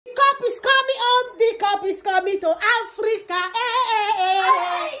is coming to Africa.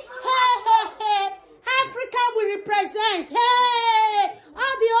 Hey. Africa will represent. Hey,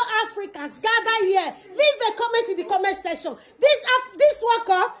 all the old Africans gather here. Leave a comment in the comment section. This World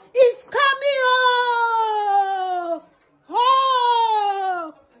Cup is coming. Oh.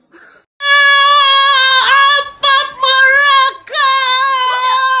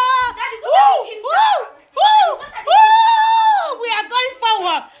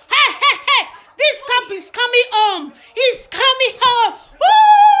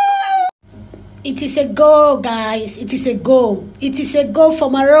 It is a goal, guys. It is a goal. It is a goal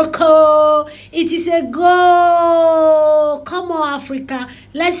for Morocco. It is a goal. Come on, Africa.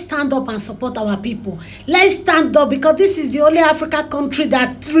 Let's stand up and support our people. Let's stand up because this is the only African country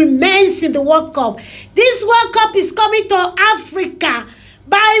that remains in the World Cup. This World Cup is coming to Africa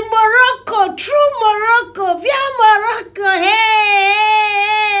by Morocco, through Morocco, via Morocco.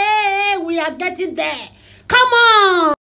 Hey, we are getting there. Come on.